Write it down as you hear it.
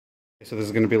So this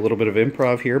is going to be a little bit of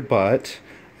improv here, but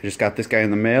I just got this guy in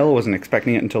the mail. Wasn't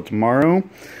expecting it until tomorrow.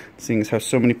 Seeing as how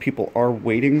so many people are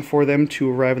waiting for them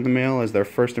to arrive in the mail as their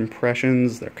first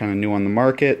impressions. They're kind of new on the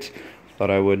market.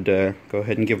 Thought I would go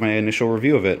ahead and give my initial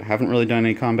review of it. Haven't really done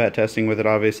any combat testing with it,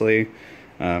 obviously.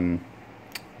 Yeah,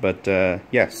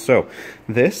 so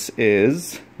this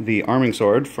is the arming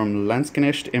sword from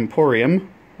Landsknecht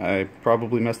Emporium. I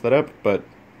probably messed that up, but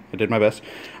I did my best.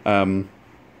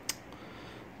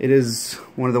 It is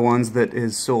one of the ones that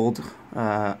is sold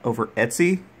over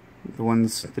Etsy.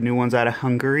 The new ones out of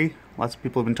Hungary. Lots of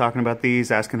people have been talking about these,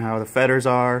 asking how the feathers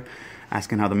are,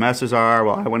 asking how the messes are.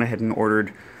 Well, I went ahead and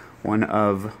ordered one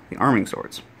of the arming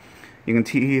swords. You can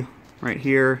see right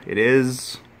here, it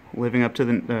is living up to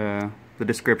the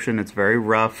description. It's very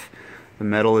rough. The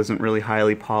metal isn't really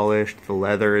highly polished. The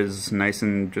leather is nice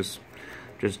and just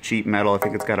cheap metal. I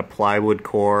think it's got a plywood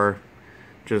core.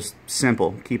 Just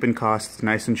simple, keeping costs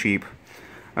nice and cheap.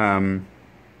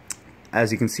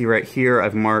 As you can see right here,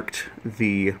 I've marked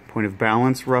the point of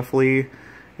balance roughly.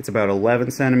 It's about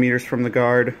 11 centimeters from the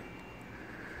guard.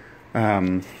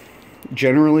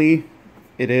 Generally,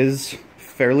 it is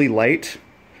fairly light,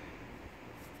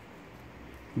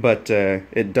 but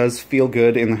it does feel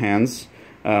good in the hands.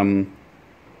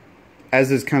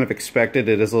 As is kind of expected,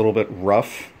 it is a little bit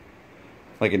rough,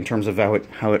 like in terms of how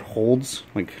it holds,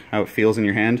 like how it feels in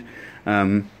your hand.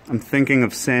 I'm thinking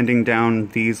of sanding down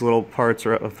these little parts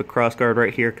of the crossguard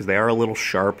right here because they are a little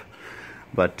sharp,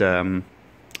 but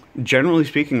generally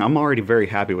speaking, I'm already very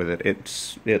happy with it.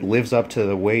 It lives up to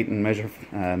the weight and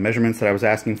measurements that I was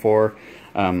asking for.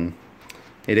 It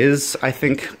is, I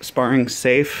think, sparring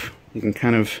safe. You can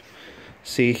kind of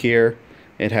see here,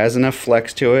 it has enough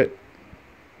flex to it,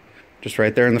 just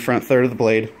right there in the front third of the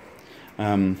blade.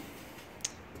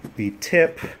 The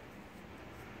tip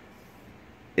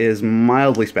is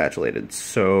mildly spatulated,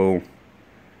 so,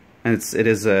 and it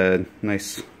is a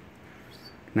nice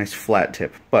flat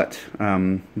tip, but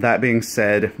that being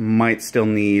said, might still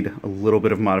need a little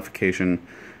bit of modification.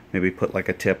 Maybe put like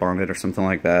a tip on it or something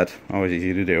like that. Always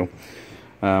easy to do.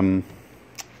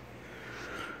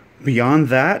 Beyond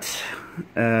that,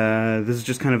 this is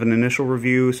just kind of an initial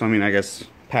review, so I mean, I guess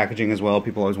packaging as well,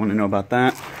 people always want to know about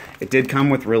that. It did come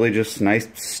with really just nice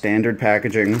standard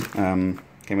packaging.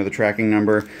 Came with a tracking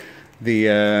number.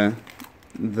 The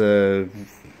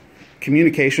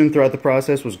communication throughout the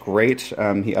process was great. He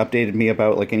updated me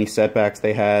about like any setbacks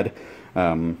they had.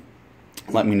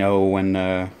 Let me know when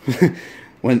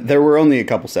when there were only a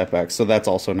couple setbacks, so that's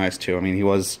also nice too. I mean, he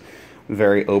was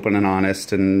very open and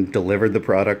honest and delivered the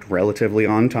product relatively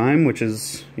on time, which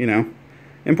is, you know,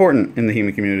 important in the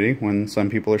HEMA community when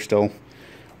some people are still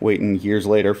waiting years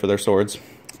later for their swords.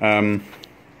 What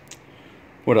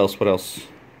else?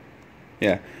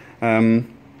 Yeah.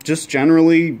 Just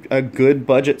generally a good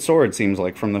budget sword, seems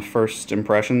like, from the first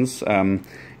impressions.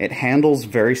 It handles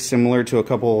very similar to a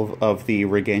couple of the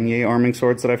Regenier arming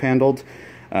swords that I've handled,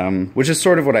 which is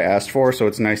sort of what I asked for, so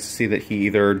it's nice to see that he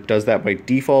either does that by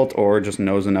default or just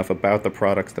knows enough about the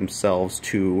products themselves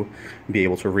to be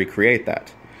able to recreate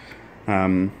that.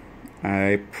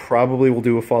 I probably will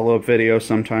do a follow-up video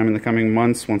sometime in the coming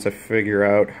months once I figure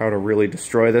out how to really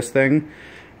destroy this thing.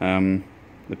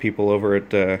 The people over at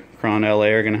Kron LA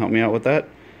are going to help me out with that.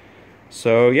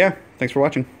 So yeah, thanks for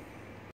watching.